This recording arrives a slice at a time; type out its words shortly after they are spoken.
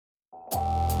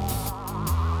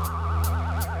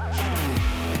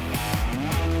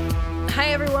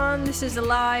everyone, this is a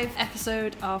live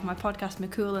episode of my podcast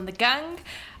McCool and the Gang,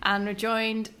 and we're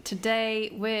joined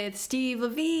today with Steve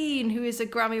Levine, who is a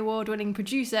Grammy Award winning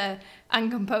producer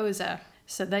and composer.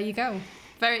 So there you go.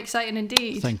 Very exciting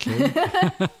indeed. Thank you.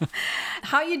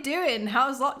 How you doing?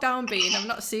 How's lockdown been? I've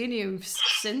not seen you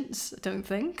since, I don't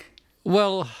think.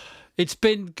 Well, it's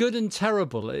been good and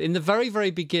terrible. In the very, very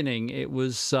beginning, it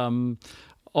was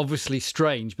obviously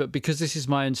strange, but because this is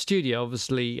my own studio,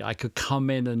 obviously I could come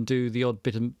in and do the odd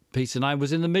bit and piece. And I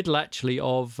was in the middle, actually,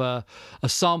 of a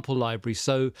sample library.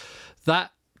 So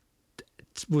that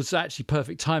was actually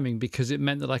perfect timing because it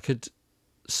meant that I could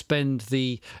spend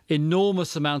the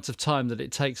enormous amount of time that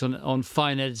it takes on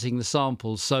fine editing the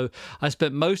samples. So I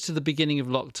spent most of the beginning of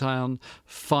lockdown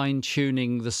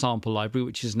fine-tuning the sample library,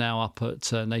 which is now up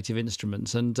at Native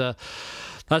Instruments. And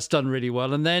that's done really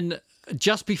well. And then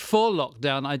just before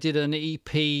lockdown, I did an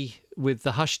EP with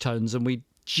the Hush Tones, and we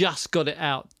just got it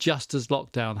out just as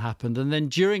lockdown happened. And then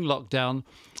during lockdown,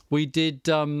 we did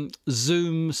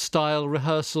Zoom-style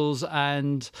rehearsals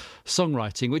and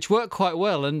songwriting, which worked quite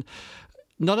well. And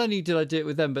not only did I do it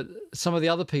with them, but some of the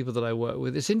other people that I work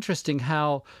with. It's interesting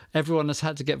how everyone has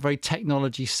had to get very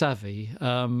technology savvy.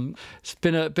 It's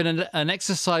been an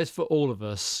exercise for all of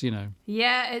us, you know.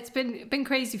 Yeah, it's been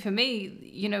crazy for me,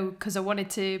 you know, because I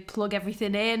wanted to plug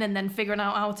everything in and then figuring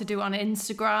out how to do it on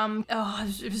Instagram. Oh,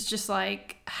 it was just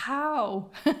like,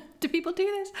 how do people do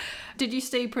this? Did you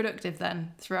stay productive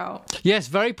then throughout? Yes,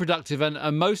 very productive.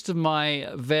 And most of my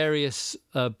various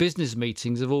business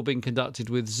meetings have all been conducted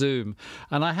with Zoom.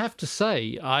 And I have to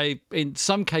say, in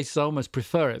some cases, I almost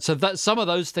prefer it. So that some of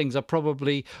those things I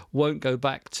probably won't go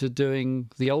back to doing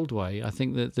the old way. I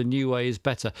think that the new way is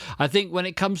better. I think when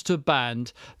it comes to a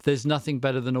band, there's nothing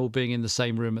better than all being in the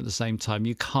same room at the same time.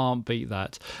 You can't beat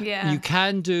that. Yeah. You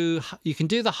can do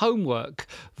the homework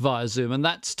via Zoom, and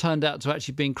that's turned out to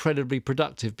actually be incredibly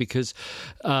productive because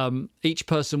each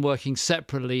person working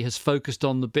separately has focused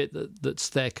on the bit that's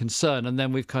their concern, and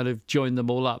then we've kind of joined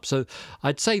them all up. So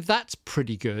I'd say that's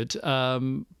pretty good.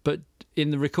 But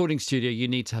in the recording studio, you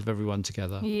need to have everyone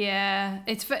together. Yeah,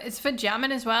 it's for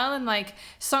jamming as well, and like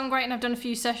songwriting. I've done a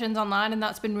few sessions online, and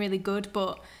that's been really good.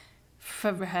 But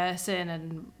for rehearsing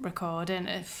and recording,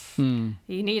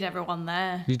 you need everyone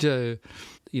there. You do.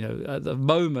 You know, at the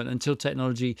moment, until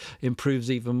technology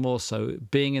improves even more so,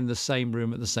 being in the same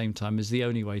room at the same time is the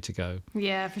only way to go.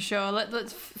 Yeah, for sure.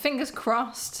 Let's fingers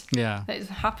crossed. Yeah, that it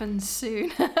happens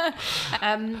soon.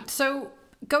 So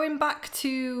going back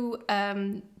to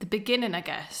the beginning, I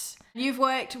guess. You've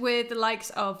worked with the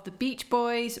likes of the Beach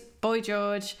Boys, Boy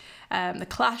George, The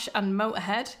Clash and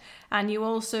Motorhead, and you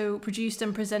also produced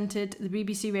and presented the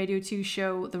BBC Radio 2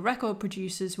 show The Record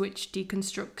Producers, which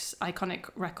deconstructs iconic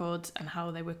records and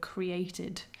how they were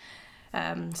created.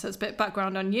 So it's a bit of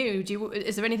background on you.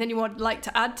 Is there anything you would like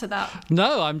to add to that?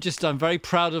 No, I'm very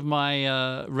proud of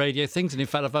my radio things. And in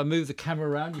fact, if I move the camera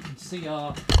around, you can see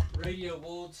our radio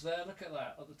awards there. Look at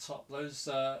that at the top. Those,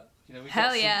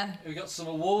 we got some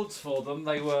awards for them.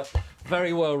 They were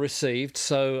very well received.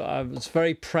 So I was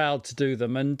very proud to do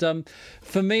them. And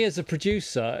for me as a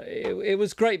producer, it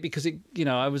was great because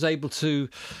I was able to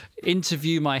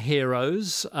interview my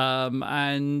heroes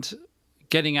and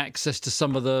getting access to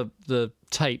some of the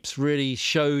tapes really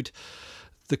showed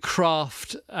the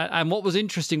craft. And what was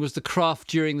interesting was the craft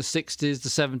during the 60s, the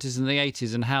 70s and the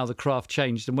 80s and how the craft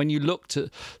changed. And when you looked at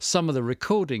some of the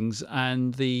recordings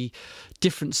and the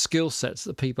different skill sets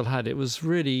that people had, it was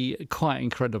really quite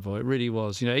incredible. It really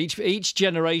was. You know, each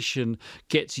generation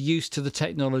gets used to the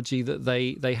technology that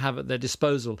they have at their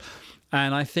disposal.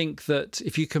 And I think that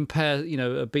if you compare,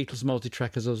 a Beatles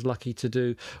multitrack, as I was lucky to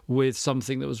do, with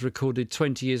something that was recorded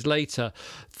 20 years later,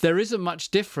 there isn't much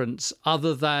difference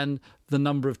other than the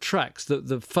number of tracks.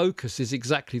 The focus is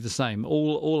exactly the same.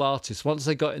 All artists, once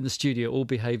they got in the studio, all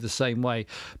behave the same way.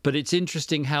 But it's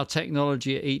interesting how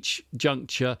technology at each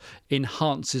juncture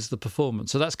enhances the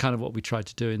performance. So that's kind of what we tried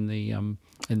to do in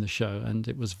the show, and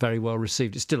it was very well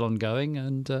received. It's still ongoing,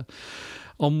 and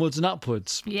onwards and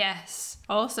upwards. Yes,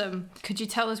 awesome. Could you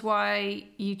tell us why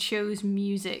you chose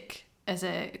music as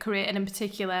a career, and in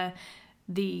particular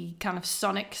the kind of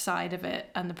sonic side of it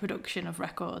and the production of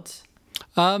records?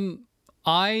 When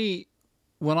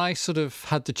I sort of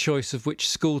had the choice of which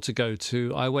school to go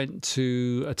to, I went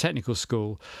to a technical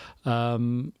school,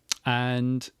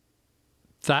 and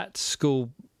that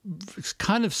school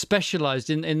kind of specialised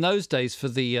in those days for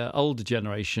the older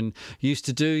generation. You used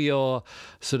to do your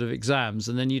sort of exams,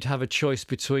 and then you'd have a choice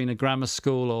between a grammar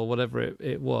school or whatever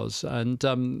it was. And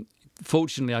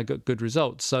fortunately, I got good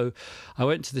results. So I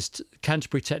went to this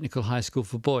Canterbury Technical High School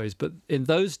for boys. But in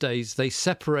those days, they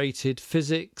separated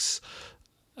physics,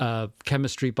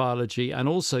 chemistry, biology, and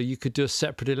also you could do a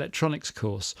separate electronics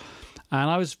course. And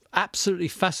I was absolutely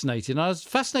fascinated. And I was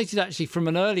fascinated actually from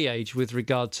an early age with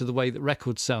regard to the way that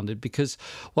records sounded, because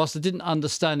whilst I didn't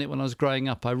understand it when I was growing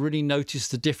up, I really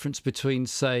noticed the difference between,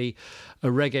 say, a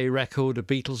reggae record, a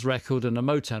Beatles record, and a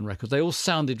Motown record. They all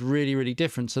sounded really, really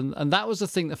different. And that was the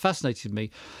thing that fascinated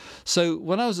me. So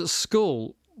when I was at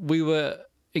school, we were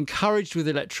encouraged with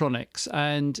electronics.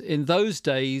 And in those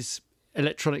days,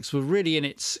 electronics were really in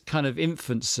its kind of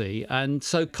infancy, and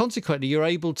so consequently you're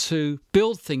able to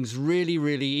build things really,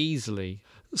 really easily.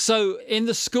 So in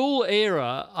the school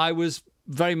era, I was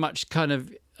very much kind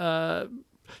of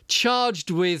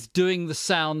charged with doing the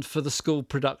sound for the school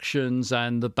productions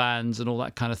and the bands and all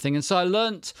that kind of thing. And so I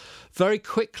learnt very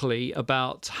quickly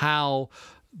about how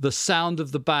the sound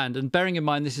of the band, and bearing in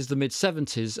mind this is the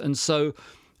mid-70s, and so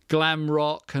glam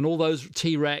rock and all those,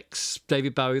 T-Rex,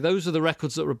 David Bowie, those are the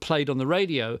records that were played on the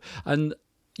radio. And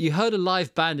you heard a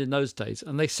live band in those days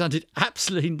and they sounded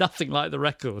absolutely nothing like the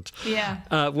record.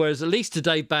 Yeah. Whereas at least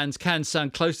today bands can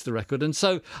sound close to the record. And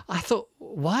so I thought,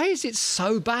 why is it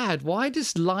so bad? Why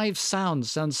does live sound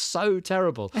so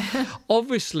terrible?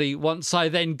 Obviously, once I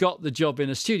then got the job in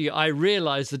a studio, I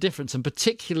realised the difference. And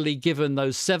particularly given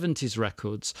those 70s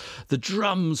records, the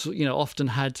drums, often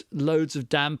had loads of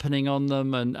dampening on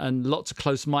them and lots of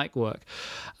close mic work.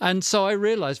 And so I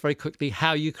realised very quickly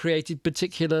how you created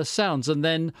particular sounds. And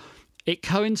then it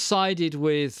coincided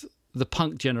with the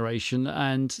punk generation,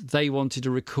 and they wanted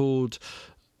to record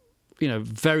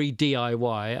very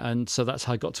DIY, and so that's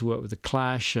how I got to work with the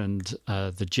Clash and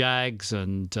the Jags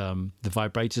and the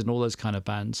Vibrators and all those kind of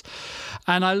bands.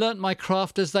 And I learnt my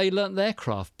craft as they learnt their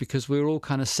craft, because we were all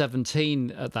kind of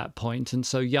 17 at that point, and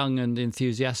so young and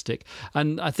enthusiastic.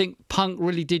 And I think punk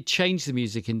really did change the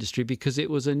music industry, because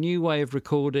it was a new way of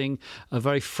recording, a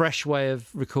very fresh way of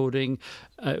recording.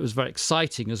 It was very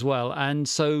exciting as well, and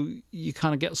so you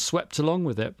kind of get swept along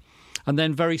with it. And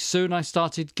then very soon I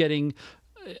started getting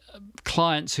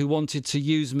clients who wanted to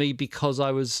use me because I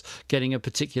was getting a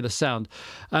particular sound.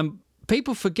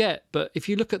 People forget, but if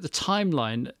you look at the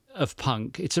timeline of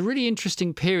punk, it's a really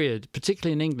interesting period,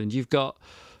 particularly in England. You've got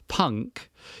punk,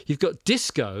 you've got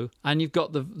disco, and you've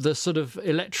got the sort of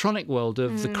electronic world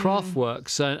of the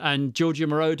Kraftwerks and Giorgio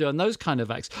Moroder and those kind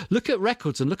of acts. Look at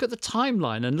records and look at the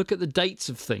timeline and look at the dates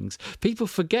of things. People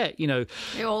forget, it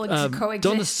all coexisted,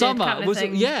 Donna Summer kind of was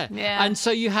thing. Yeah. And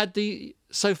so you had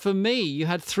So for me, you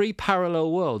had three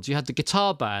parallel worlds. You had the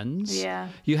guitar bands,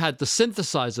 you had the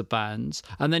synthesizer bands,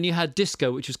 and then you had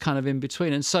disco, which was kind of in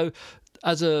between. And so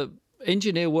as a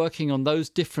engineer working on those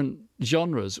different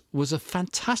genres was a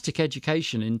fantastic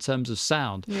education in terms of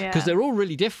sound, because they're all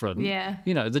really different.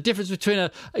 The difference between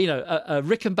a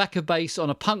Rickenbacker bass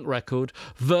on a punk record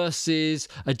versus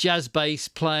a jazz bass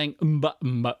playing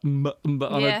on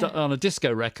a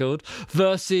disco record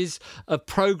versus a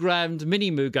programmed mini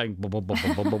moo going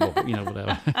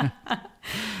whatever.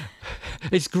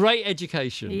 It's great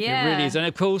education. It really is. And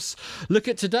of course, look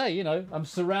at today, I'm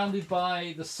surrounded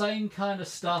by the same kind of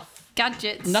stuff.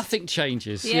 Gadgets. Nothing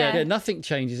changes. Nothing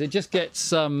changes. It just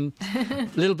gets a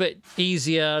little bit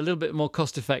easier, a little bit more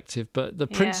cost effective, but the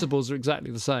principles are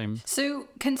exactly the same. So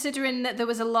considering that there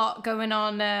was a lot going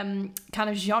on kind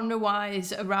of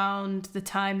genre-wise around the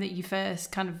time that you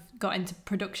first kind of got into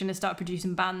production and started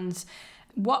producing bands,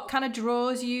 what kind of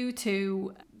draws you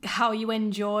to how you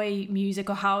enjoy music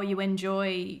or how you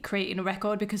enjoy creating a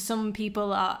record? Because some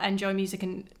people enjoy music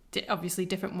in obviously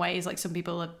different ways. Like some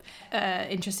people are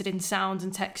interested in sounds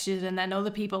and textures, and then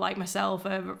other people like myself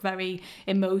are very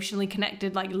emotionally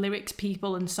connected, like lyrics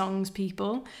people and songs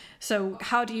people. So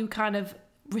how do you kind of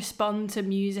respond to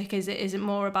music? Is it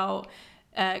more about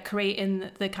creating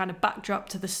the kind of backdrop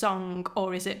to the song,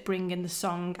 or is it bringing the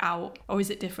song out, or is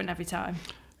it different every time?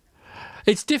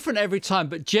 It's different every time,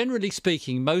 but generally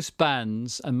speaking, most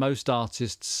bands and most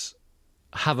artists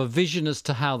have a vision as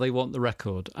to how they want the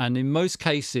record, and in most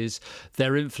cases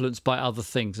they're influenced by other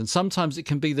things, and sometimes it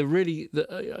can be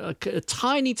a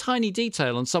tiny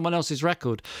detail on someone else's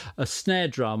record, a snare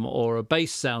drum or a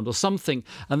bass sound or something,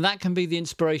 and that can be the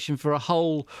inspiration for a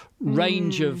whole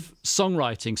range of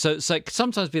songwriting. So it can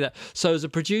sometimes be that. So as a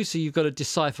producer, you've got to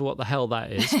decipher what the hell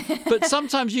that is. But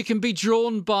sometimes you can be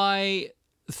drawn by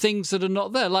things that are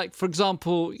not there. Like, for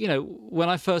example, when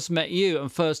I first met you and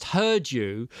first heard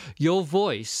you, your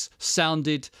voice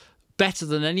sounded better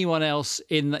than anyone else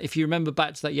if you remember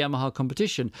back to that Yamaha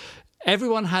competition.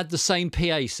 Everyone had the same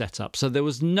PA setup, so there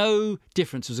was no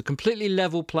difference. It was a completely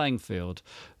level playing field.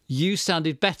 You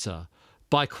sounded better,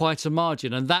 by quite a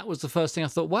margin. And that was the first thing I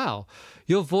thought, wow,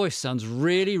 your voice sounds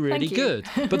really, really good.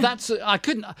 But at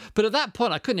that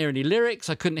point, I couldn't hear any lyrics.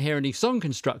 I couldn't hear any song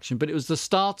construction, but it was the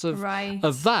start of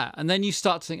that. And then you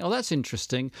start to think, oh, that's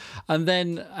interesting. And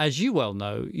then, as you well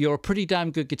know, you're a pretty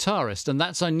damn good guitarist. And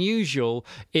that's unusual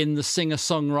in the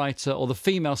singer-songwriter or the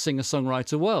female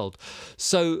singer-songwriter world.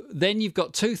 So then you've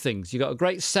got two things. You've got a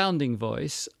great sounding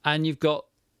voice and you've got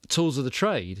tools of the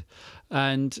trade.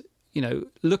 And, you know,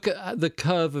 look at the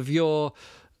curve of your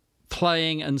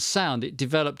playing and sound. It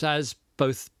developed as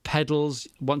both pedals.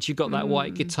 Once you got that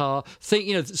white guitar,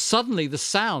 suddenly the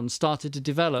sound started to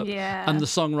develop, and the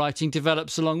songwriting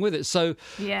develops along with it. So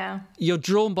you're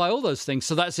drawn by all those things.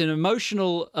 So that's an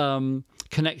emotional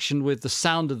connection with the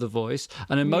sound of the voice,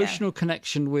 an emotional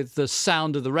connection with the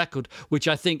sound of the record, which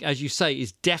I think, as you say,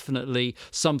 is definitely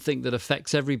something that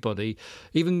affects everybody.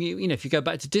 Even, if you go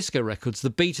back to disco records, the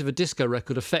beat of a disco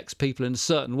record affects people in a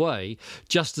certain way,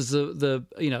 just as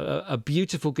a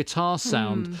beautiful guitar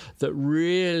sound that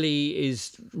really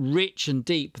is rich and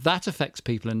deep, that affects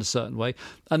people in a certain way.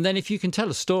 And then if you can tell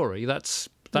a story, that's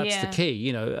the key,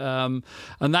 and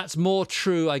that's more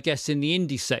true, I guess, in the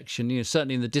indie section.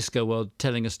 Certainly in the disco world,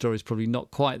 telling a story is probably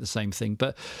not quite the same thing,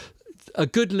 but a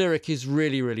good lyric is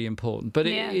really, really important. But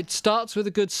it starts with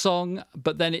a good song,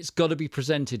 but then it's got to be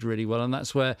presented really well, and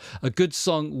that's where a good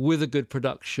song with a good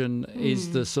production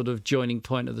is the sort of joining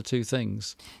point of the two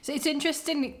things. So it's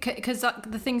interesting because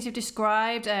the things you've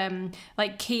described,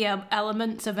 like key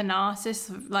elements of an artist,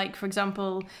 like, for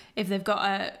example, if they've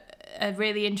got a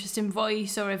really interesting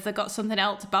voice, or if they've got something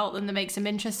else about them that makes them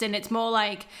interesting, it's more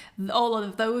like all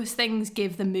of those things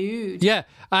give the mood. Yeah,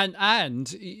 and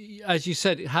as you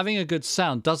said, having a good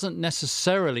sound doesn't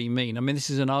necessarily mean, this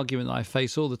is an argument that I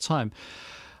face all the time,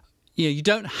 you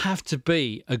don't have to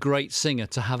be a great singer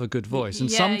to have a good voice.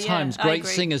 And sometimes great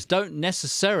singers don't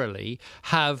necessarily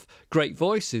have great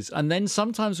voices. And then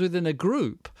sometimes within a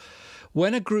group,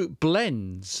 when a group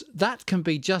blends, that can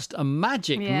be just a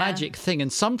magic thing.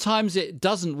 And sometimes it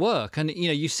doesn't work. And,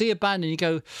 you see a band and you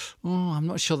go, oh, I'm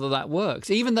not sure that works.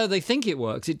 Even though they think it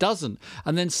works, it doesn't.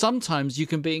 And then sometimes you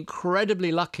can be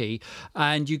incredibly lucky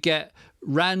and you get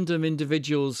random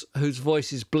individuals whose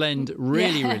voices blend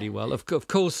really, really well. Of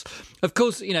course,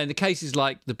 in the cases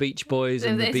like the Beach Boys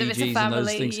and the Bee Gees and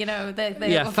those things.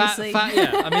 They obviously...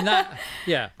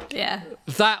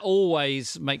 that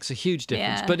always makes a huge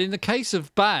difference. But in the case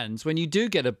of bands, when you do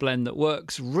get a blend that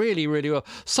works really, really well,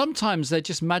 sometimes they're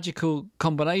just magical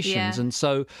combinations. And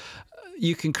so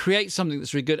you can create something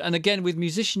that's really good. And again, with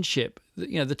musicianship,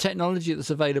 the technology that's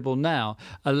available now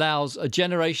allows a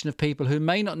generation of people who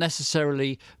may not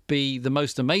necessarily be the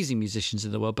most amazing musicians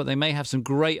in the world, but they may have some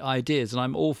great ideas. And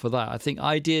I'm all for that. I think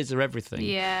ideas are everything.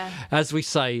 Yeah. As we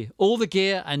say, all the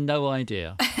gear and no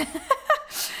idea.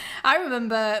 I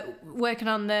remember working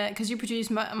on because you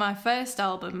produced my first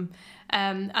album,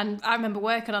 and I remember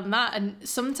working on that, and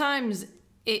sometimes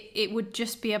it would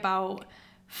just be about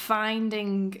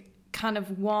finding kind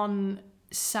of one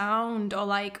sound or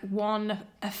like one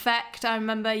effect. I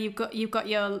remember you've got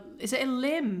your, is it a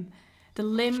limb? The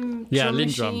limb drum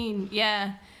machine.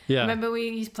 Yeah. I remember we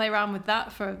used to play around with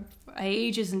that for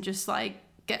ages and just like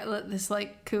get this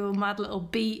like cool mad little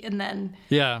beat, and then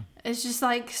it's just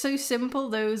like so simple,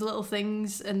 those little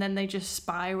things, and then they just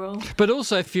spiral. But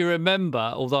also, if you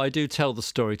remember, although I do tell the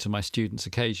story to my students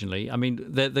occasionally,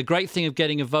 the great thing of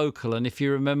getting a vocal, and if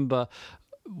you remember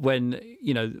when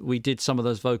we did some of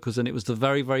those vocals and it was the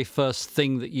very, very first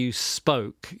thing that you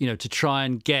spoke, to try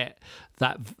and get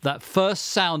that first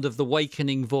sound of the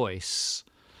wakening voice.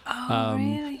 Oh,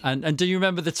 really? And do you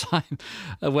remember the time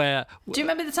where... Do you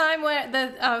remember the time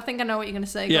where I think I know what you're going to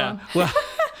say. Go on. Well,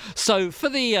 so for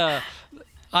the...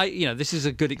 this is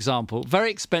a good example. Very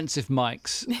expensive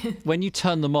mics. When you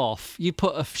turn them off, you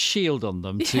put a shield on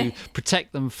them to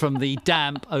protect them from the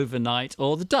damp overnight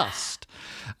or the dust.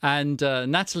 And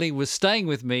Natalie was staying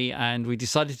with me, and we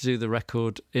decided to do the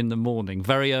record in the morning,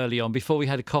 very early on, before we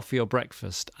had a coffee or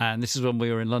breakfast. And this is when we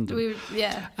were in London.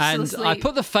 And I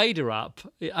put the fader up.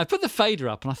 And I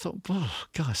thought, oh,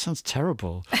 God, it sounds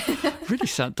terrible. Really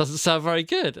doesn't sound very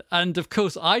good. And of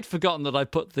course, I'd forgotten that I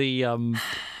put the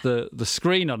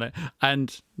screen on it,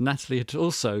 and Natalie had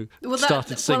also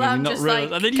started singing. I'm just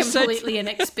like and then completely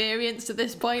inexperienced at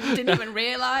this point, didn't even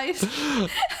realise.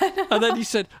 And then you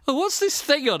said, oh, what's this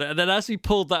thing on it? And then as we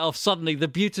pulled that off, suddenly the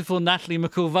beautiful Natalie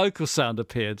McCall vocal sound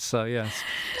appeared. So yes,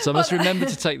 so I must remember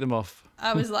to take them off.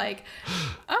 I was like,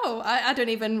 oh, I don't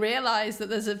even realise that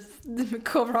there's a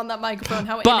cover on that microphone,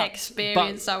 how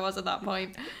inexperienced I was at that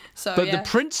point. So, but the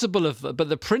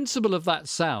principle of that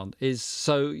sound is,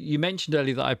 so you mentioned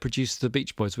earlier that I produced the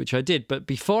Beach Boys, which I did, but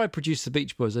before I produced the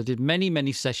Beach Boys, I did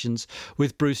many sessions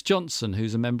with Bruce Johnson,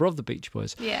 who's a member of the Beach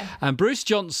Boys. Yeah. And Bruce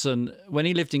Johnson, when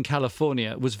he lived in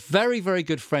California, was very, very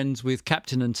good friends with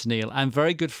Captain and Tennille and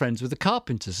very good friends with the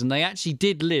Carpenters, and they actually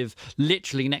did live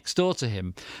literally next door to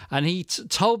him. And he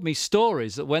told me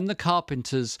stories that when the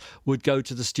Carpenters would go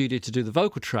to the studio to do the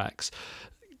vocal tracks,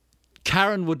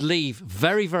 Karen would leave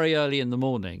very, very early in the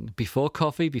morning, before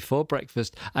coffee, before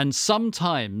breakfast, and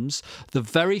sometimes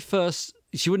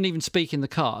she wouldn't even speak in the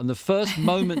car, and the first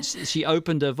moments she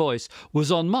opened her voice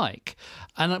was on mic.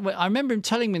 And I remember him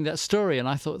telling me that story, and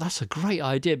I thought, that's a great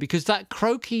idea, because that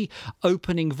croaky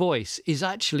opening voice is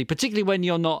actually, particularly when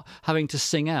you're not having to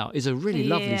sing out, is a really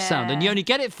lovely sound. And you only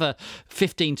get it for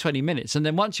 15, 20 minutes, and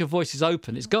then once your voice is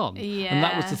open, it's gone. Yeah. And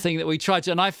that was the thing that we tried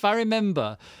to... And if I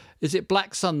remember... Is it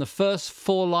Black Sun? The first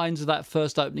 4 lines of that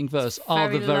first opening verse are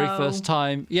the very first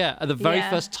time. Yeah, the very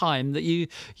first time that you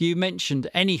mentioned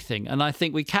anything, and I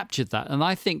think we captured that. And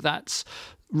I think that's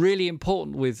really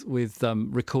important with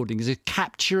recording, is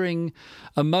capturing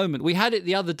a moment. We had it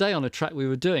the other day on a track we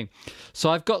were doing.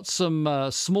 So I've got some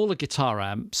smaller guitar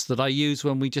amps that I use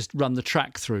when we just run the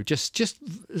track through, just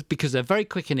because they're very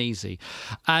quick and easy.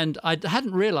 And I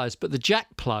hadn't realised, but the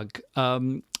jack plug,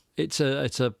 it's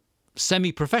a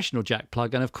semi-professional jack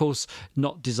plug, and of course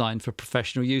not designed for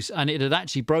professional use, and it had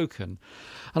actually broken.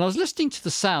 And I was listening to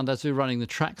the sound as we were running the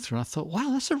track through, and I thought, wow,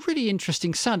 that's a really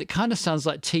interesting sound. It kind of sounds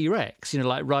like T-Rex,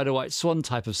 like Ride a White Swan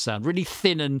type of sound, really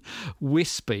thin and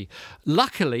wispy.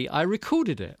 Luckily, I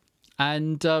recorded it,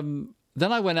 and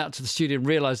then I went out to the studio and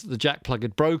realised that the jack plug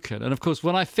had broken. And of course,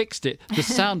 when I fixed it, the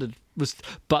sound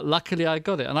but luckily I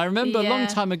got it. And I remember a long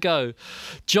time ago,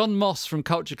 John Moss from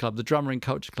Culture Club, the drummer in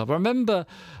Culture Club, I remember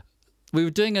we were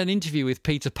doing an interview with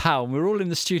Peter Powell, and we were all in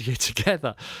the studio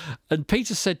together. And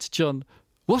Peter said to John,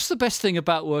 "What's the best thing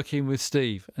about working with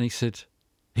Steve?" And he said,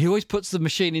 "He always puts the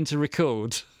machine into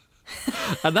record."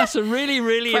 And that's a really,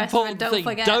 really important thing.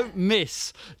 Forget. Don't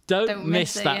miss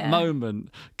that moment,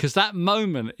 because that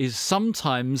moment is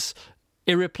sometimes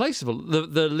irreplaceable.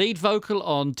 The lead vocal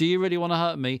on "Do You Really Want to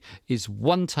Hurt Me" is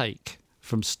one take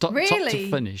from top to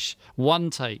finish. One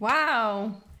take.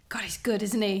 Wow. God, he's good,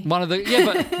 isn't he? One of the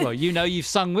but you've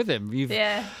sung with him.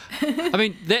 I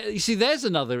mean, there's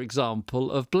another example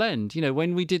of blend.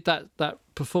 When we did that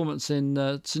performance in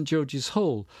St George's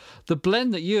Hall, the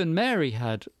blend that you and Mary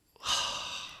had.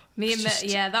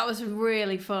 That was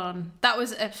really fun. That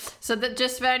was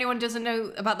just for anyone who doesn't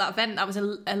know about that event, that was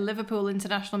a Liverpool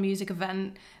International Music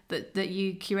event that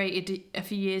you curated a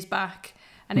few years back,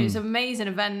 and it was an amazing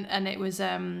event, and it was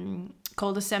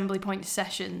called Assembly Point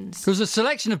Sessions. It was a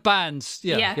selection of bands.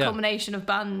 A combination of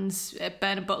bands: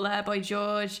 Bernard Butler, Boy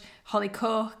George, Holly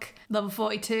Cook, Level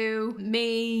 42,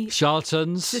 me, The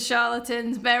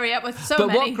Charlatans, Mary Epworth, but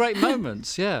many. What great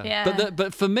moments, yeah.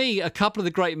 But for me, a couple of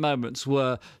the great moments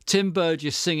were Tim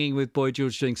Burgess singing with Boy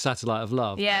George doing Satellite of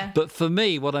Love. Yeah. But for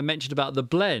me, what I mentioned about the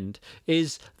blend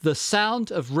is the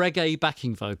sound of reggae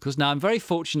backing vocals. Now, I'm very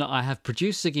fortunate I have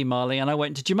produced Ziggy Marley, and I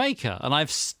went to Jamaica, and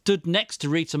I've stood next to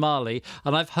Rita Marley,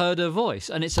 and I've heard her voice.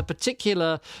 And it's a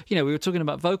particular, we were talking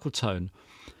about vocal tone.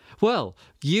 Well,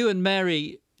 you and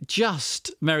Mary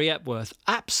Epworth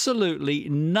absolutely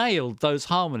nailed those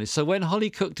harmonies. So when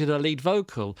Holly Cook did her lead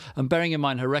vocal, and bearing in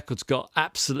mind her record's got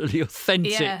absolutely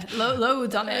authentic,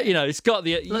 loads on it. It's got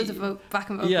the loads of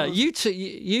backing vocals. Yeah,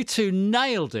 you two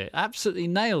nailed it. Absolutely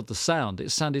nailed the sound. It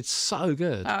sounded so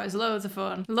good. Oh, it was loads of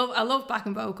fun. I love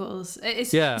backing vocals.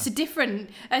 It's a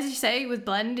different, as you say, with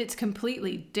blend, it's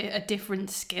completely a different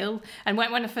skill. And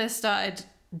when I first started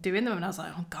doing them, and I was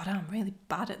like, oh God, I'm really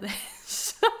bad at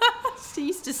this. I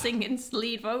used to singing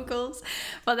lead vocals,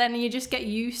 but then you just get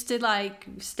used to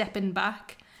stepping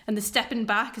back, and the stepping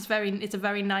back is it's a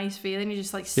very nice feeling. You're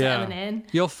just settling in.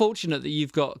 You're fortunate that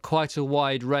you've got quite a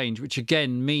wide range, which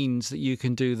again means that you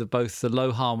can do both the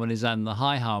low harmonies and the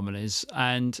high harmonies.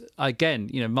 And again,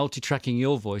 multi-tracking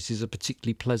your voice is a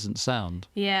particularly pleasant sound.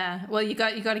 Yeah, well, you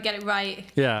got to get it right.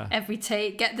 Yeah. Every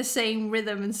take, get the same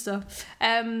rhythm and stuff.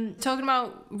 Talking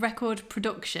about record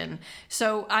production,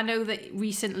 so I know that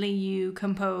recently you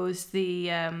composed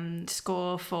the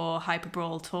score for Hyper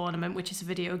Brawl Tournament, which is a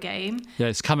video game. Yeah,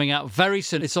 it's coming out very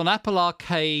soon. It's on Apple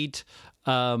Arcade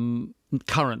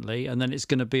currently, and then it's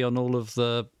going to be on all of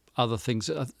the other things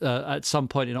at some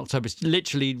point in October. It's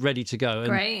literally ready to go.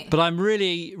 Great. But I'm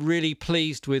really, really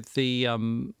pleased with the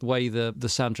way the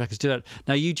soundtrack is doing.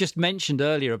 Now, you just mentioned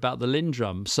earlier about the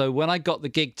Lindrum. So when I got the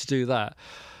gig to do that,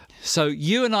 so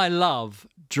you and I love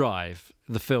Drive,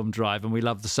 the film Drive, and we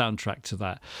love the soundtrack to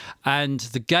that. And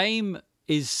the game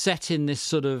is set in this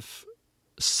sort of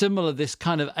similar, this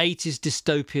kind of 80s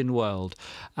dystopian world.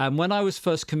 And when I was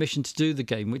first commissioned to do the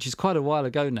game, which is quite a while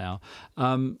ago now,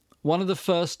 one of the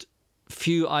first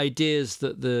few ideas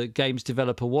that the game's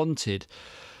developer wanted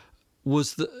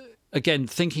was that, again,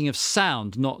 thinking of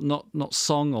sound, not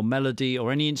song or melody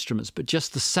or any instruments, but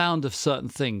just the sound of certain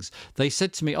things. They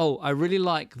said to me, "Oh, I really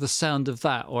like the sound of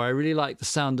that," or "I really like the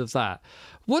sound of that."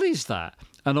 What is that?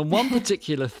 And on one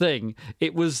particular thing,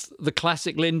 it was the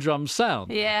classic Lindrum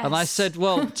sound. Yes. And I said,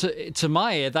 well, to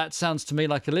my ear, that sounds to me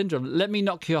like a Lindrum. Let me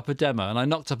knock you up a demo. And I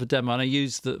knocked up a demo and I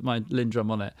used my Lindrum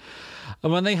on it.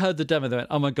 And when they heard the demo, they went,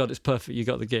 "Oh my God, it's perfect. You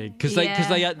got the gig." Because they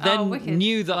then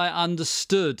knew that I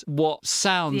understood what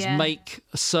sounds make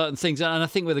certain things. And I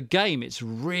think with a game, it's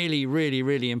really, really,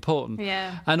 really important.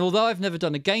 Yeah. And although I've never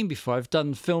done a game before, I've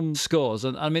done film scores.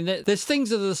 And I mean, there's things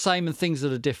that are the same and things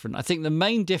that are different. I think the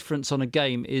main difference on a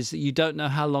game is that you don't know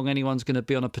how long anyone's going to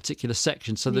be on a particular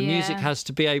section. So the music has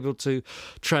to be able to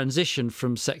transition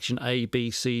from section A,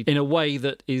 B, C in a way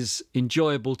that is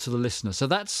enjoyable to the listener. So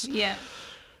that's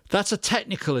a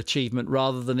technical achievement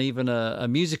rather than even a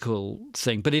musical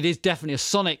thing. But it is definitely a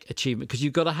sonic achievement because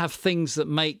you've got to have things that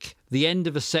make the end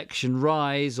of a section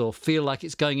rise or feel like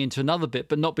it's going into another bit,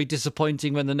 but not be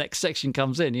disappointing when the next section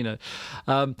comes in,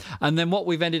 And then what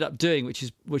we've ended up doing,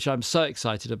 which I'm so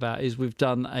excited about, is we've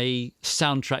done a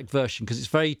soundtrack version because it's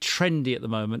very trendy at the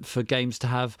moment for games to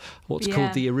have what's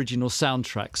called the original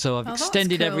soundtrack. So I've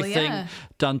extended everything,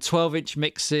 done 12-inch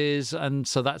mixes, and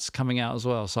so that's coming out as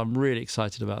well. So I'm really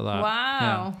excited about that.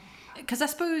 Wow. Because I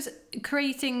suppose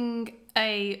creating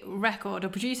a record or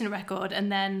producing a record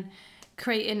and then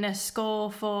creating a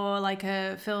score for like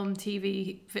a film,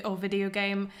 TV or video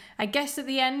game, I guess that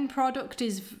the end product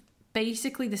is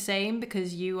basically the same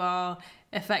because you are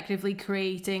effectively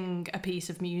creating a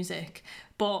piece of music,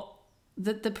 but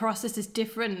the process is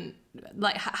different.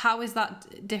 Like, how is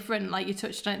that different? Like, you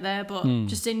touched on it there, but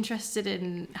just interested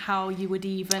in how you would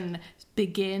even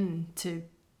begin to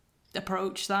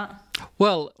approach that.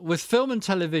 Well, with film and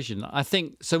television, I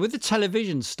think, so with the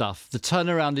television stuff, the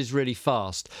turnaround is really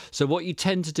fast. So what you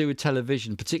tend to do with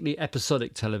television, particularly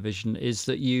episodic television, is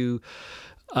that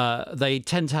they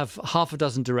tend to have half a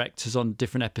dozen directors on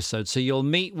different episodes. So you'll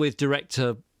meet with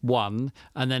director one,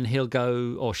 and then he'll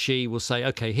go, or she will say,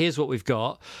 "Okay, here's what we've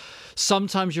got."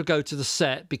 Sometimes you'll go to the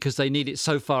set because they need it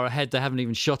so far ahead they haven't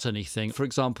even shot anything. For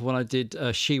example, when I did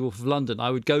She-Wolf of London, I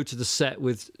would go to the set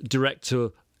with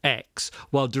director X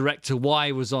while director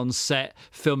Y was on set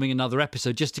filming another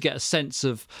episode just to get a sense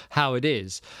of how it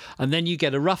is. And then you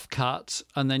get a rough cut,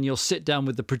 and then you'll sit down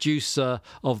with the producer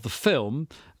of the film,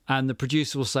 and the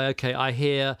producer will say, "Okay, I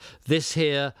hear this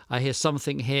here, I hear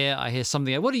something here, I hear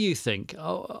something here. What do you think?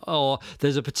 Or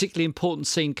there's a particularly important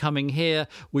scene coming here.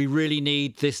 We really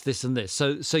need this, this, and this."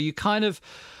 So you kind of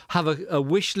have a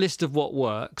wish list of what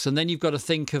works, and then you've got to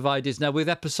think of ideas. Now, with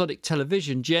episodic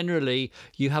television, generally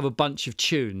you have a bunch of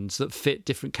tunes that fit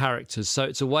different characters, so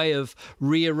it's a way of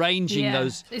rearranging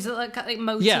those. Is it like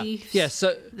motifs?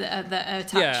 So that are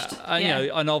attached?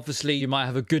 And obviously you might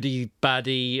have a goody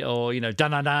baddie, or da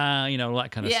da da, all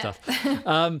that kind of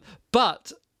stuff.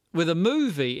 But with a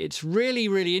movie, it's really,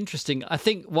 really interesting. I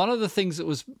think one of the things that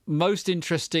was most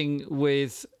interesting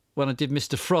when I did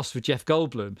Mr. Frost with Jeff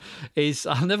Goldblum is,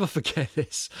 I'll never forget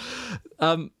this.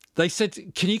 They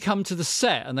said, "Can you come to the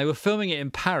set?" And they were filming it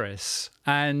in Paris.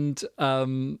 And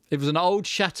it was an old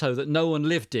chateau that no one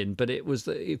lived in, but it was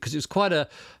because it was quite a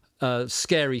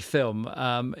scary film.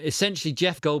 Essentially,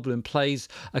 Jeff Goldblum plays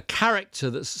a character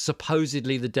that's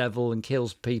supposedly the devil and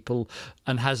kills people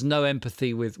and has no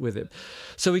empathy with him.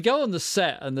 So we go on the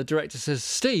set, and the director says,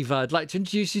 "Steve, I'd like to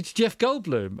introduce you to Jeff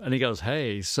Goldblum." And he goes,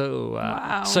 "Hey, so..."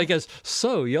 Wow. So he goes,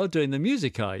 "So you're doing the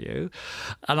music, are you?"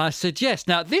 And I said, "Yes."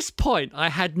 Now, at this point, I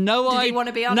had no idea. Did he want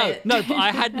to be on it? No, but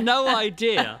I had no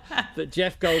idea that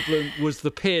Jeff Goldblum was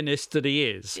the pianist that he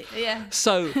is. Yeah.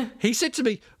 So he said to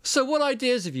me, "So what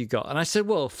ideas have you got?" And I said,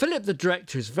 "Well, Philip, the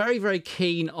director, is very, very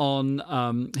keen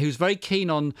on, he was very keen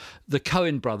on the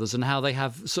Coen brothers and how they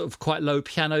have sort of quite low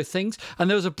piano things. And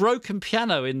there was a broken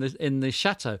piano in the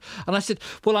chateau. And I said,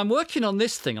 well, I'm working on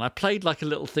this thing." And I played like a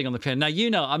little thing on the piano.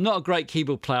 Now, I'm not a great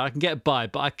keyboard player. I can get by,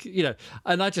 but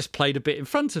and I just played a bit in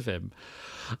front of him.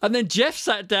 And then Jeff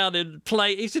sat down and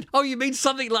played. He said, "Oh, you mean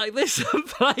something like this?" And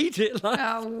played it like.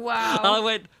 Oh, wow. And I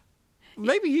went,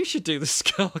 maybe you should do the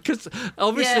score, because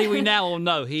obviously we now all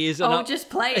know he is. Just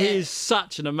play it. He is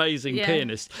such an amazing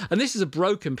pianist, and this is a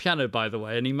broken piano, by the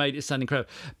way, and he made it sound incredible.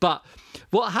 But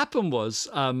what happened was,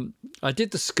 I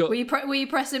did the score. Were you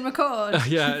pressing record?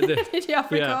 Yeah. Did you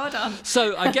have record on?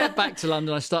 So I get back to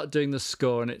London, I start doing the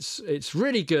score, and it's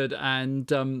really good.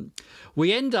 And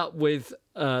we end up with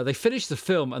they finish the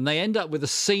film, and they end up with a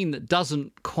scene that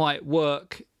doesn't quite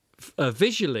work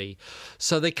visually.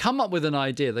 So they come up with an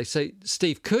idea. They say,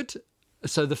 Steve,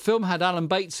 so the film had Alan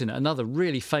Bates in it, another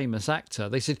really famous actor.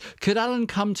 They said, could Alan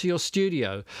come to your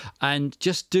studio and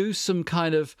just do some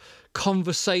kind of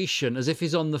conversation as if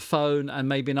he's on the phone and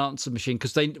maybe an answer machine?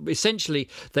 Because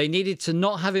they needed to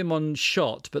not have him on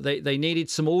shot, but they needed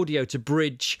some audio to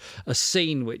bridge a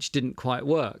scene which didn't quite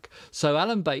work. So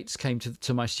Alan Bates came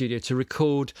to my studio to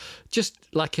record just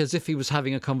like as if he was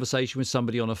having a conversation with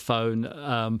somebody on a phone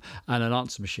and an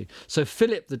answer machine. So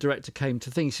Philip, the director, came to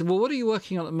think. He said, well, what are you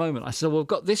working on at the moment? I said, well, I've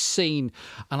got this scene,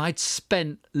 and I'd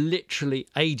spent literally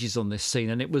ages on this scene,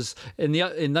 and it was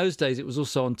in those days it was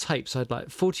also on tape, so I had like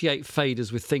 48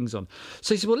 faders with things on.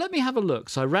 So he said, well, let me have a look.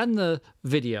 So I ran the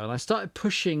video and I started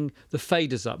pushing the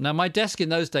faders up. Now my desk in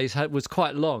those days was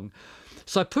quite long,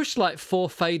 so I pushed like 4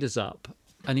 faders up,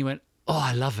 and he went, oh,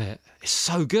 I love it. It's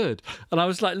so good. And I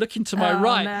was like looking to my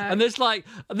right, no. and there's like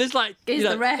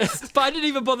The rest. But I didn't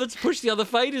even bother to push the other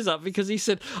faders up because he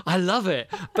said, I love it.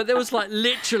 But there was like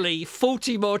literally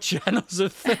 40 more channels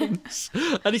of things.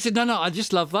 And he said, no, I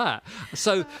just love that.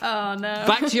 So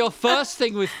back to your first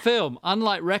thing with film,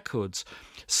 unlike records,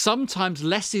 sometimes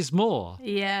less is more.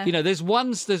 Yeah. You know, there's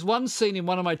one scene in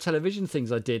one of my television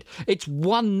things I did. It's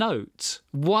one note,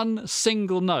 one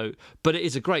single note, but it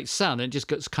is a great sound, and it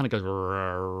just kind of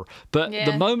goes. But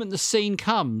the moment the scene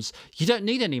comes, you don't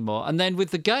need any more. And then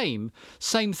with the game,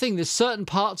 same thing. There's certain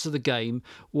parts of the game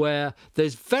where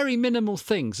there's very minimal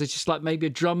things. It's just like maybe a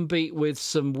drum beat with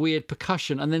some weird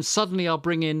percussion, and then suddenly I'll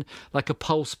bring in like a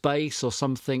pulse bass or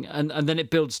something, and then it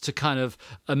builds to kind of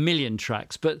a million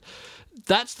tracks. But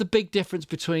that's the big difference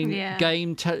between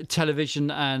game,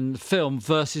 television and film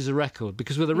versus a record.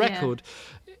 Because with a record,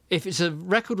 if it's a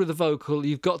record with a vocal,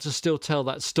 you've got to still tell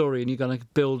that story, and you're going to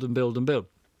build and build and build.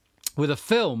 With a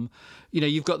film, you know,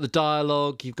 you've got the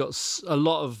dialogue, you've got a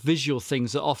lot of visual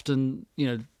things that often, you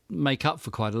know, make up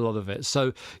for quite a lot of it.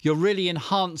 So you're really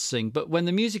enhancing. But when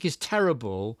the music is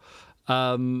terrible,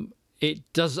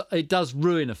 it does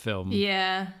ruin a film.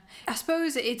 Yeah. I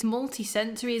suppose it's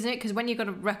multi-sensory, isn't it? Because when you've got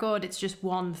a record, it's just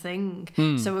one thing.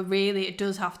 So it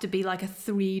does have to be like a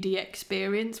 3D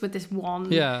experience with this one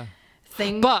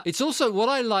thing. But it's also, what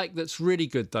I like that's really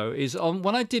good, though, is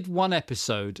when I did one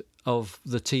episode of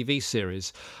the TV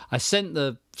series, I sent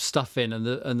the stuff in,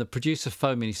 and the producer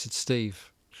phoned me and he said,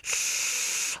 Steve,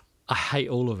 I hate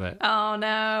all of it. Oh,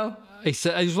 no. He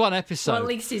said, it was one episode. Well, at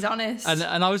least he's honest.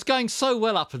 And I was going so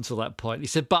well up until that point. He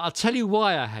said, but I'll tell you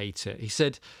why I hate it. He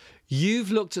said,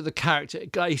 you've looked at the character.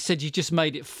 He said, you just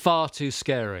made it far too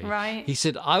scary. Right. He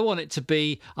said, I want it to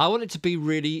be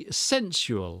really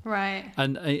sensual. Right.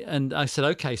 And I said,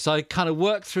 okay. So I kind of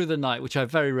worked through the night, which I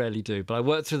very rarely do, but I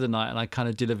worked through the night and I kind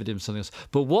of delivered him something else.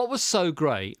 But what was so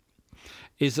great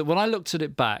is that when I looked at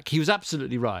it back, he was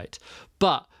absolutely right.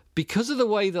 But because of the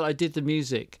way that I did the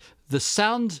music, the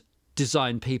sound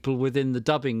design people within the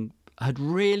dubbing had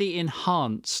really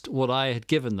enhanced what I had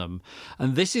given them.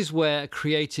 And this is where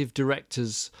creative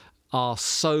directors are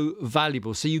so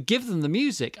valuable. So you give them the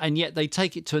music, and yet they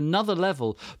take it to another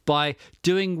level by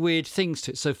doing weird things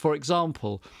to it. So, for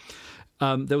example,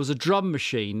 there was a drum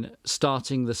machine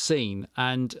starting the scene,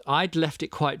 and I'd left it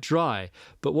quite dry.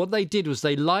 But what they did was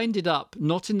they lined it up,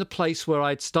 not in the place where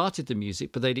I'd started the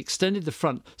music, but they'd extended the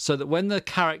front so that when the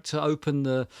character opened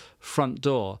the front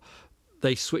door,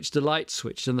 they switched the light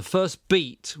switch, and the first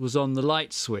beat was on the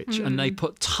light switch, and they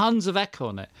put tons of echo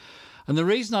on it. And the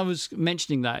reason I was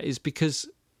mentioning that is because,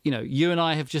 you know, you and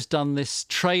I have just done this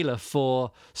trailer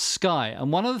for Sky,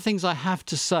 and one of the things I have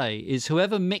to say is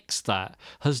whoever mixed that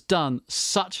has done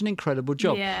such an incredible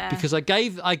job. Yeah. Because I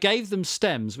gave them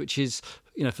stems, which is,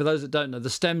 you know, for those that don't know,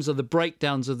 the stems are the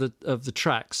breakdowns of the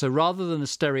track. So rather than a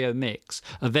stereo mix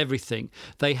of everything,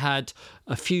 they had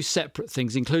a few separate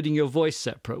things, including your voice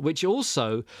separate, which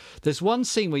also, there's one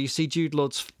scene where you see Jude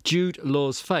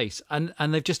Law's face, and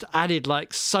they've just added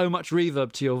like so much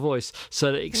reverb to your voice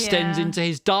so that it extends into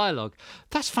his dialogue.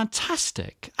 That's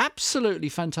fantastic. Absolutely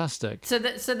fantastic. So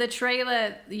the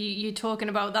trailer you're talking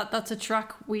about, that's a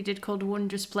track we did called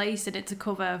Wondrous Place, and it's a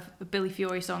cover of a Billy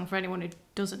Fury song for anyone who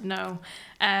doesn't know.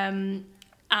 And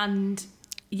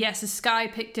yes, Sky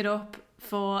picked it up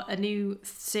for a new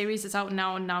series that's out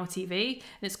now on Now TV,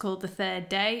 and it's called The Third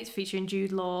Day. It's featuring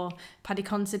Jude Law, Paddy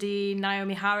Considine,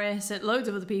 Naomi Harris, and loads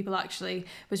of other people. Actually, it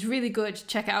was really good.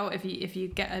 Check it out if you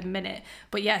get a minute.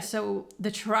 But yeah, so the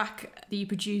track that you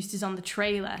produced is on the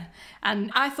trailer,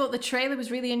 and I thought the trailer was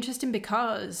really interesting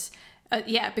because of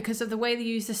the way they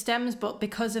use the stems, but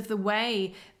because of the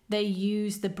way they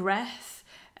use the breath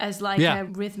as like a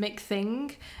rhythmic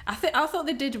thing. I thought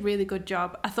they did a really good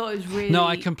job. I thought it was really... No,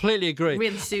 I completely agree.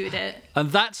 Really suited it.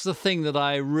 And that's the thing that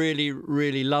I really,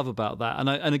 really love about that.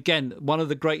 And again, one of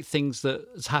the great things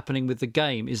that's happening with the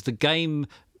game is the game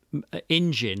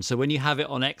engine. So when you have it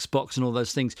on Xbox and all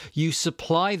those things, you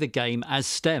supply the game as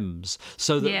stems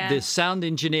so that the sound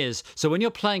engineers, so when you're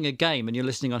playing a game and you're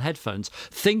listening on headphones,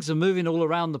 things are moving all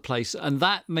around the place. And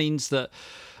that means that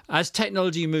as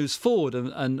technology moves forward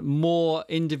and more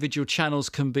individual channels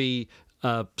can be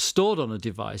stored on a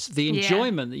device, the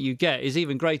enjoyment that you get is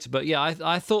even greater. But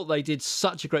I thought they did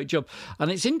such a great job. And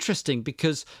it's interesting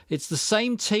because it's the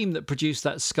same team that produced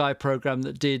that Sky program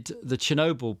that did the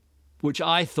Chernobyl, which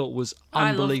I thought was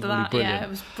unbelievably brilliant. Yeah, it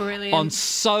was brilliant.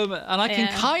 And I can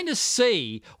kind of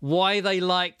see why they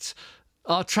liked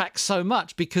our track so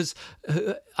much, because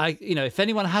if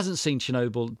anyone hasn't seen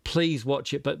Chernobyl, please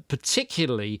watch it, but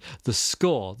particularly the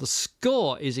score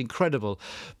is incredible,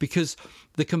 because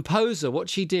the composer, what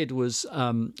she did was,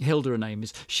 Hilda her name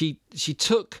is, she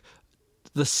took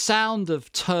the sound of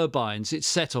turbines. It's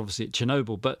set obviously at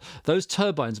Chernobyl, but those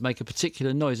turbines make a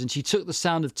particular noise, and she took the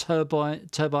sound of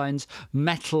turbines,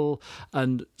 metal,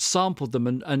 and sampled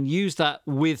them and used that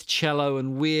with cello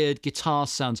and weird guitar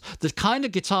sounds, the kind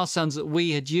of guitar sounds that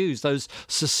we had used, those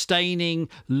sustaining,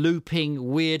 looping,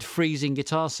 weird, freezing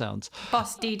guitar sounds.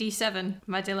 Boss DD7,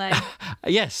 my delay.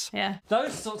 Yes. Yeah.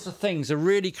 Those sorts of things are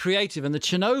really creative, and the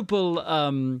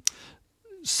Chernobyl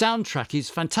soundtrack is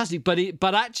fantastic,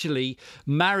 but actually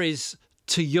marries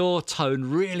to your tone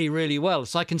really, really well.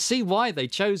 So I can see why they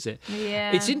chose it.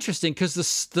 Yeah. It's interesting because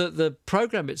the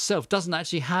program itself doesn't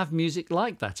actually have music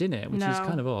like that in it, which is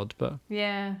kind of odd. But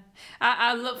yeah,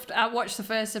 I watched the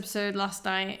first episode last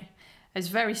night. It's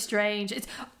very strange.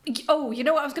 You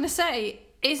know what I was going to say?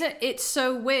 It's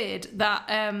so weird that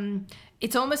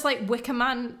it's almost like Wicker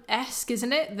Man-esque,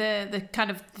 isn't it? The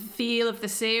kind of feel of the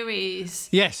series.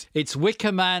 Yes, it's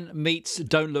Wicker Man meets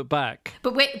Don't Look Back.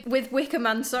 But with Wicker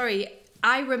Man,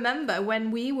 I remember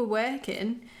when we were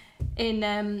working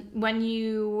in when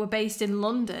you were based in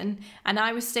London and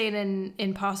I was staying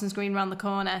in Parsons Green round the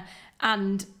corner,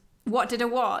 and what did I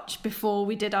watch before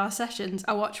we did our sessions?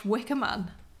 I watched Wicker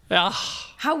Man.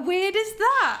 How weird is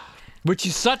that? Which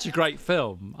is such a great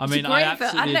film. I'd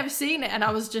never seen it, and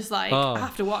I was just like, I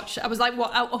have to watch. I was like,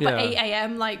 up at 8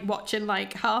 a.m, like watching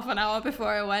like half an hour before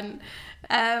I went.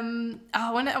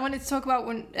 I wanted to talk about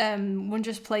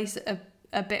Wondrous Place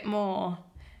a bit more.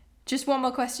 Just one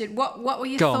more question. What were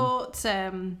your thoughts?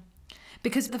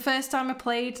 Because the first time I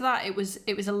played that, it was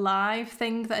a live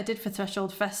thing that I did for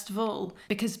Threshold Festival,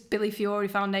 because Billy Fiore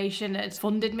Foundation had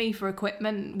funded me for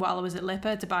equipment while I was at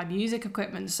Lipper to buy music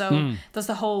equipment. So that's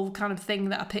the whole kind of thing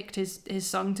that I picked his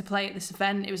song to play at this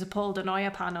event. It was a Paul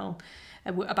Denoyer panel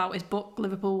about his book,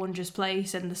 Liverpool Wondrous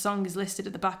Place, and the song is listed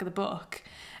at the back of the book.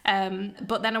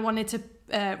 But then I wanted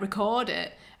to record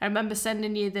it. I remember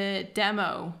sending you the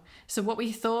demo. So what were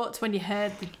your thoughts when you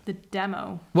heard the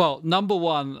demo? Well, number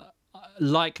one,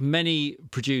 like many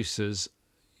producers,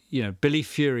 Billy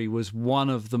Fury was one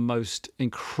of the most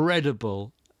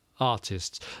incredible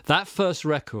artists. That first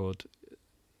record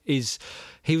he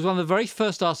was one of the very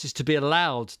first artists to be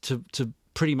allowed to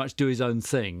pretty much do his own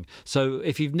thing. So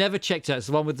if you've never checked it out, it's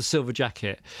the one with the silver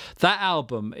jacket. That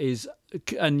album is,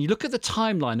 and you look at the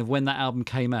timeline of when that album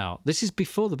came out, this is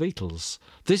before the Beatles.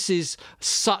 This is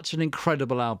such an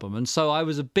incredible album. And so I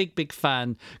was a big, big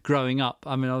fan growing up.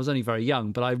 I mean, I was only very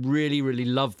young, but I really, really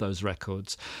loved those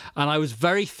records. And I was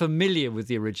very familiar with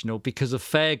the original because of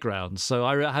Fairgrounds. So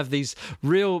I have these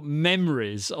real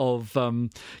memories of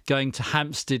going to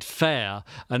Hampstead Fair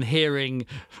and hearing,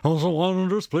 "Oh, the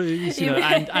wondrous place,"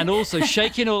 and also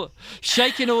shaking all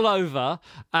over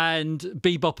and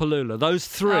Bebopalula. Those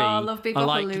three. Oh, I love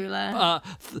Bebopalula.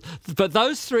 But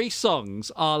those three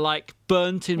songs are like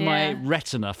burnt in my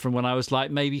retina from when I was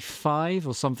like maybe 5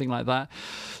 or something like that.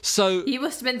 So you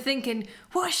must have been thinking,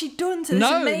 what has she done to this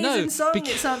amazing song? It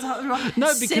sounds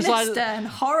sinister and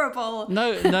horrible.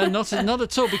 No, not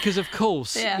at all. Because of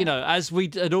course, as we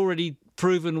had already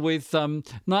proven with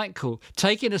Night Call.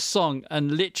 Taking a song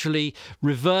and literally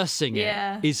reversing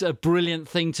it is a brilliant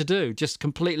thing to do, just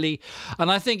completely.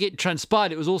 And I think it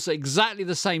transpired. It was also exactly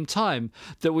the same time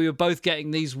that we were both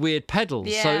getting these weird pedals.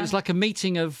 Yeah. So it was like a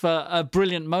meeting of a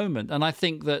brilliant moment. And I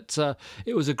think that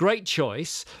it was a great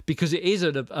choice because it is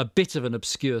a bit of an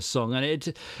obscure song.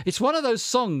 And it's one of those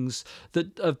songs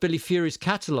of Billy Fury's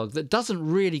catalogue that doesn't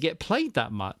really get played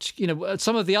that much. You know,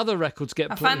 some of the other records get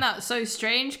played. I find that so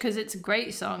strange because it's a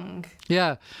great song.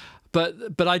 Yeah.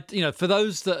 But I, you know, for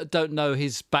those that don't know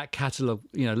his back catalogue,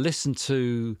 you know, listen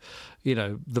to, you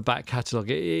know, the back catalogue.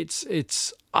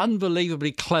 It's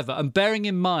unbelievably clever. And bearing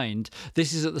in mind,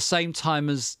 this is at the same time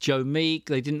as Joe Meek.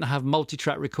 They didn't have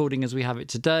multi-track recording as we have it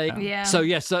today. Yeah. So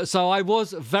yes, so I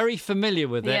was very familiar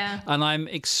with it, and I'm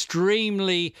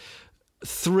extremely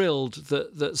thrilled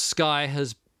that Sky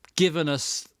has given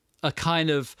us a kind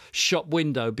of shop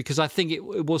window, because I think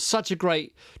it was such a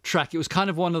great track. It was kind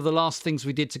of one of the last things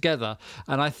we did together,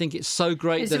 and I think it's so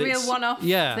great that it's a real one-off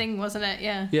thing, wasn't it?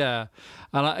 Yeah.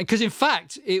 And because in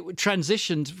fact it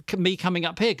transitioned me coming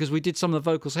up here, because we did some of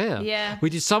the vocals here. Yeah.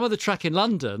 We did some of the track in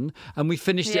London and we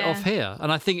finished it off here,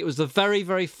 and I think it was the very,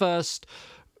 very first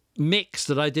mix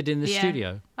that I did in the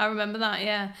studio. I remember that.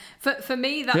 Yeah. For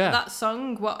me, that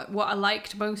song, what I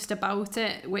liked most about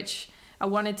it, which I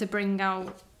wanted to bring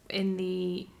out in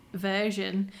the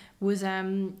version, was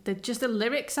the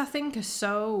lyrics, I think, are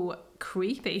so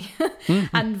creepy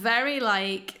and very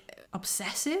like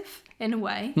obsessive in a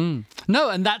way. No,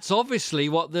 and that's obviously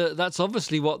what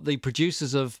the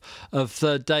producers of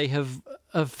Third Day have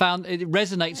found. It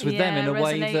resonates with them in a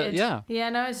way that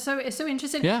no, it's so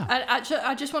interesting.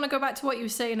 I just want to go back to what you were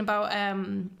saying about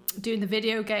doing the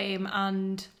video game,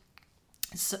 and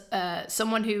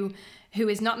someone who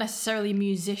is not necessarily a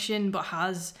musician but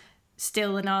has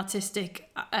still an artistic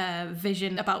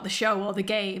vision about the show or the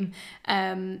game.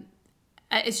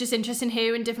 It's just interesting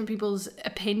hearing different people's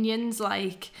opinions.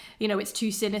 Like, you know, it's too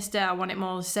sinister, I want it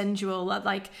more sensual.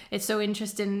 Like, it's so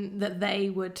interesting that they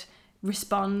would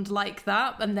respond like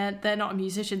that, and they're not a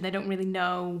musician. They don't really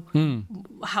know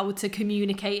how to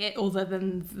communicate it other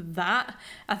than that.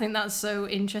 I think that's so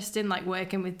interesting, like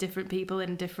working with different people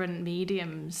in different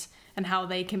mediums and how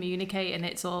they communicate, and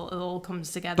it all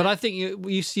comes together. But I think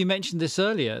you mentioned this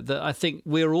earlier, that I think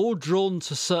we're all drawn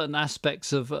to certain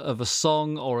aspects of a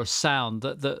song or a sound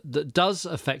that does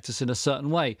affect us in a certain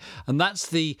way, and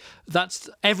that's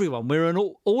everyone.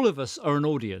 All of us are an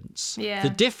audience. Yeah. The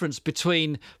difference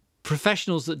between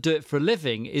professionals that do it for a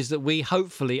living is that we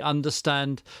hopefully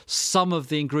understand some of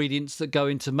the ingredients that go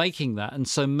into making that, and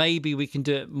so maybe we can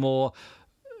do it more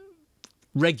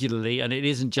regularly, and it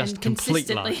isn't just complete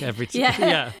luck every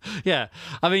time. Yeah.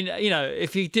 I mean, you know,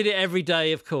 if you did it every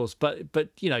day, of course, but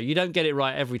you know, you don't get it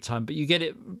right every time, but you get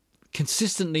it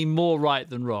consistently more right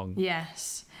than wrong.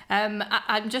 Yes.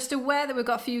 I'm just aware that we've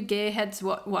got a few gearheads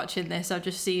watching this. I've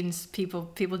just seen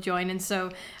people joining,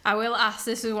 so I will ask.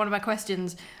 This is one of my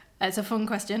questions. It's a fun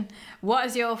question. What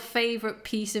is your favourite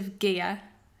piece of gear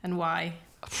and why?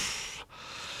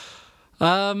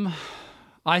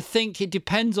 I think it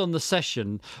depends on the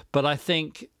session, but I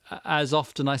think, as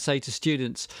often I say to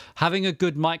students, having a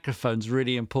good microphone is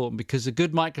really important, because a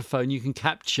good microphone, you can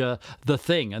capture the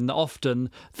thing, and often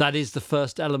that is the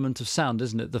first element of sound,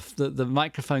 isn't it? The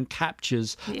microphone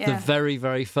captures the very,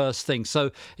 very first thing. So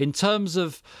in terms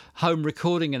of home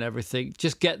recording and everything,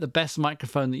 just get the best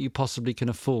microphone that you possibly can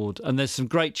afford, and there's some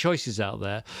great choices out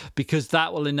there, because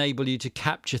that will enable you to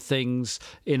capture things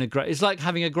in a great. It's like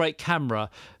having a great camera.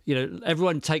 You know,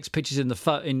 everyone takes pictures in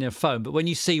their phone, but when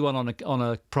you see one on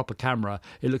a proper camera,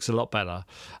 it looks a lot better.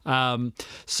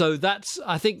 So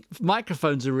I think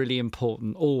microphones are really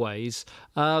important always.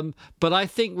 But I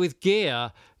think with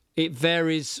gear, it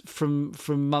varies from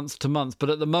month to month. But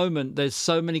at the moment, there's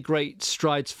so many great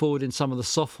strides forward in some of the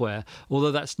software.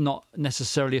 Although that's not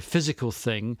necessarily a physical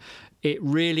thing, it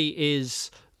really is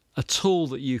a tool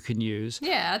that you can use.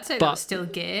 Yeah, I'd say that's still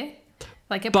gear.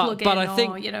 Like a plug-in, but I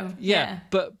think, you know,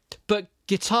 But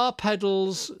guitar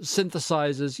pedals,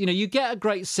 synthesizers, you know, you get a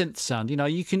great synth sound. You know,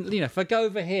 you can, you know, if I go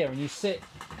over here and you sit,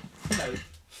 you know,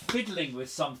 fiddling with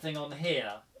something on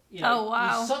here, you know, oh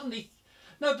wow, you suddenly.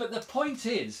 No, but the point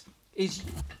is, you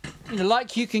know,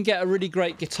 like you can get a really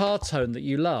great guitar tone that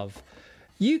you love,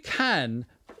 you can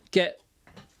get,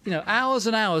 you know, hours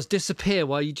and hours disappear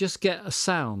while you just get a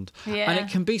sound, and it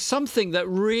can be something that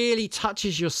really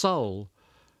touches your soul.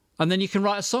 And then you can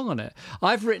write a song on it.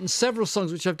 I've written several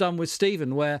songs which I've done with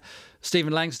Stephen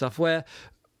Langstuff, where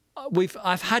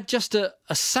I've had just a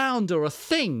sound or a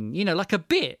thing, you know, like a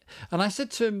bit. And I said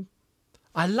to him,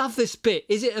 I love this bit.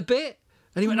 Is it a bit?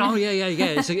 And he went, oh yeah.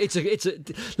 It's a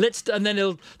let's, and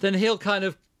then he'll kind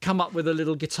of come up with a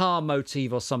little guitar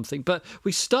motif or something. But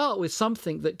we start with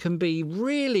something that can be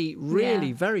really,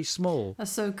 really very small.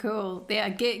 That's so cool. Yeah,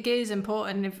 gear is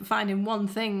important. If finding one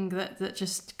thing that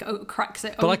just cracks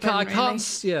it open. But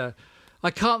I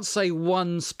can't say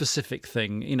one specific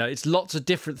thing. It's lots of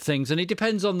different things, and it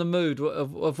depends on the mood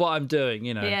of what I'm doing.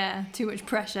 Yeah, too much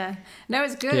pressure. No,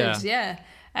 it's good. Yeah.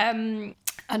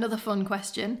 Another fun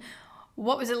question: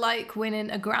 what was it like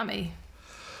winning a Grammy?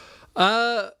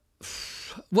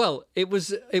 Well, it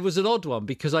was an odd one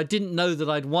because I didn't know that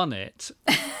I'd won it.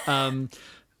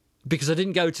 Because I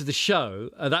didn't go to the show.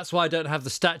 That's why I don't have the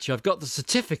statue. I've got the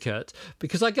certificate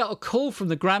because I got a call from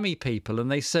the Grammy people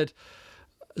and they said,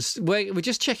 we're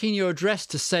just checking your address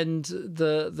to send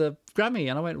the Grammy.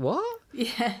 And I went, what?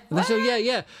 Yeah. And they said,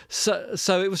 yeah.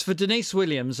 So it was for Denise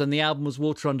Williams and the album was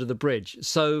Water Under the Bridge.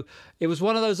 So it was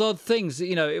one of those odd things.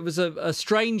 It was a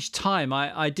strange time.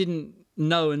 I didn't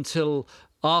know until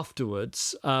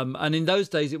afterwards, and in those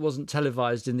days it wasn't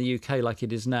televised in the UK like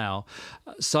it is now,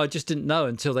 so I just didn't know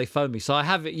until they phoned me. So I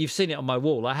have it, you've seen it on my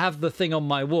wall. I have the thing on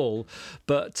my wall,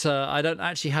 but I don't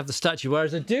actually have the statue,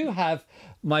 whereas I do have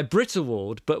my Brit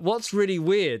Award. But what's really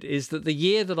weird is that the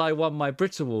year that I won my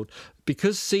Brit Award,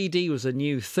 because CD was a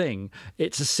new thing,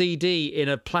 it's a CD in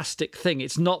a plastic thing.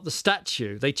 It's not the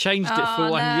statue. They changed it for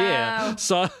 1 year.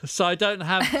 So I don't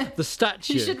have the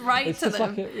statue. You should write to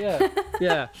them.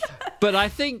 Yeah. But I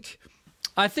think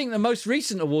the most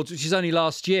recent awards, which is only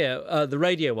last year, the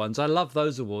radio ones, I love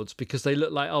those awards because they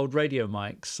look like old radio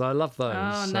mics. So I love those.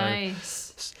 Oh,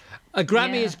 nice. A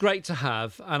Grammy is great to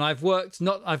have, and I've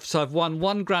won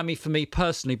one Grammy for me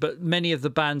personally, but many of the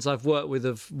bands I've worked with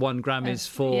have won Grammys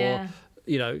for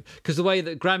because the way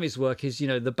that Grammys work is,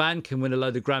 the band can win a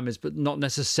load of Grammys, but not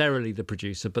necessarily the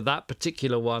producer. But that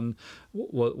particular one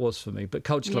was for me. But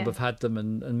Culture Club have had them,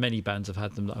 and many bands have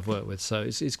had them that I've worked with. So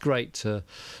it's great to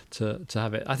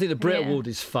have it. I think the Brit Award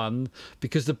is fun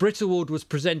because the Brit Award was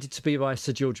presented to me by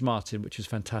Sir George Martin, which was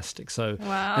fantastic. So,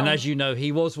 wow. And as you know,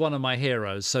 he was one of my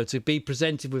heroes. So to be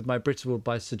presented with my Brit Award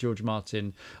by Sir George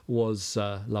Martin was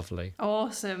lovely.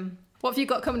 Awesome. What have you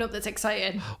got coming up that's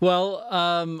exciting? Well,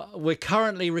 we're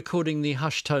currently recording the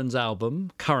Hush Tones album,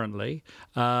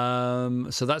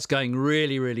 so that's going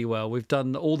really, really well. We've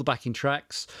done all the backing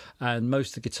tracks and most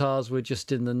of the guitars. We're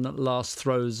just in the last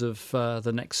throes of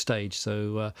the next stage.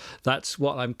 So that's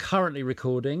what I'm currently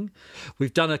recording.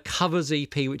 We've done a covers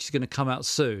EP, which is going to come out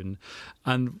soon.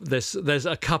 And there's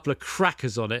a couple of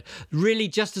crackers on it, really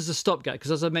just as a stopgap, because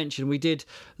as I mentioned, we did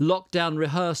lockdown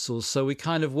rehearsals. So we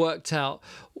kind of worked out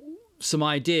some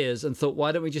ideas and thought,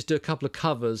 why don't we just do a couple of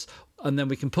covers and then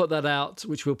we can put that out,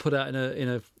 which we'll put out in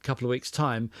a couple of weeks'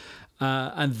 time,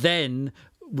 and then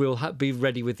we'll be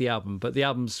ready with the album. But the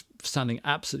album's sounding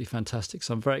absolutely fantastic,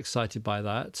 so I'm very excited by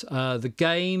that.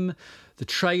 The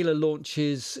trailer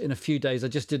launches in a few days. I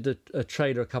just did a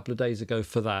trailer a couple of days ago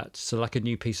for that, so like a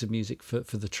new piece of music for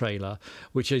the trailer,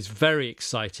 which is very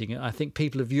exciting. I think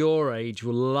people of your age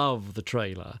will love the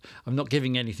trailer. I'm not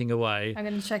giving anything away. I'm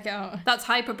going to check it out. That's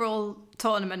Hyperbrawl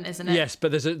Tournament, isn't it? Yes,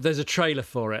 but there's a trailer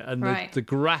for it, and the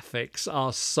graphics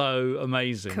are so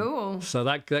amazing. Cool. So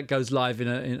that goes live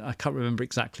in I can't remember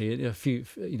exactly, in a few,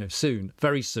 soon,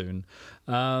 very soon.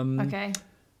 Okay.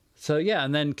 So yeah,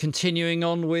 and then continuing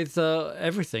on with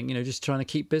everything, just trying to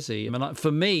keep busy. I mean,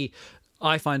 for me,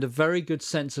 I find a very good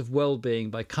sense of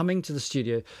well-being by coming to the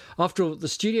studio. After all, the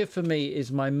studio for me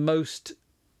is my most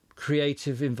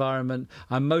creative environment.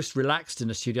 I'm most relaxed in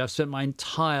a studio. I've spent my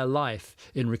entire life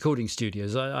in recording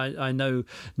studios. I know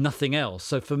nothing else.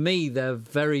 So for me, they're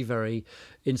very, very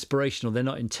inspirational. They're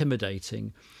not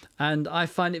intimidating. And I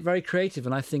find it very creative,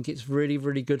 and I think it's really,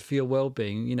 really good for your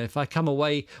well-being. If I come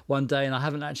away one day and I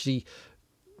haven't actually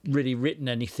really written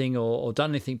anything or done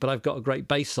anything, but I've got a great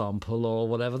bass sample or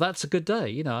whatever, that's a good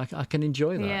day. I can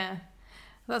enjoy that. Yeah,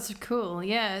 that's cool.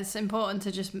 Yeah, it's important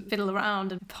to just fiddle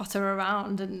around and potter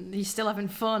around, and you're still having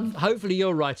fun. Hopefully,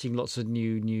 you're writing lots of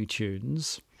new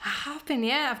tunes. I have been,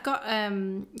 yeah.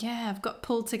 I've got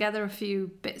pulled together a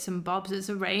few bits and bobs. It's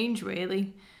a range,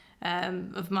 really.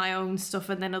 Of my own stuff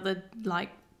and then other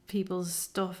people's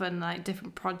stuff and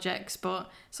different projects,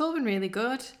 but it's all been really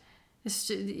good. It's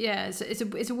just,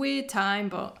 it's a weird time,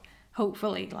 but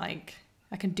hopefully I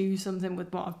can do something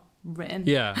with what I've written.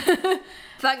 Yeah.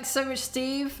 Thanks so much,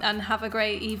 Steve, and have a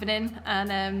great evening,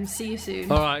 and see you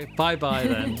soon. All right, bye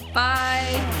then.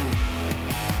 Bye.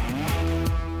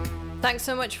 Thanks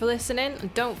so much for listening,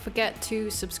 and don't forget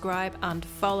to subscribe and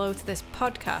follow to this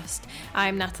podcast.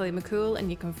 I'm Natalie McCool,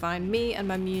 and you can find me and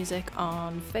my music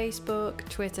on Facebook,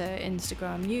 Twitter,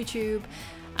 Instagram, YouTube,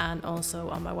 and also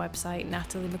on my website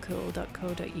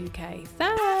nataliemccool.co.uk.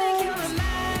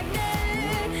 Thanks!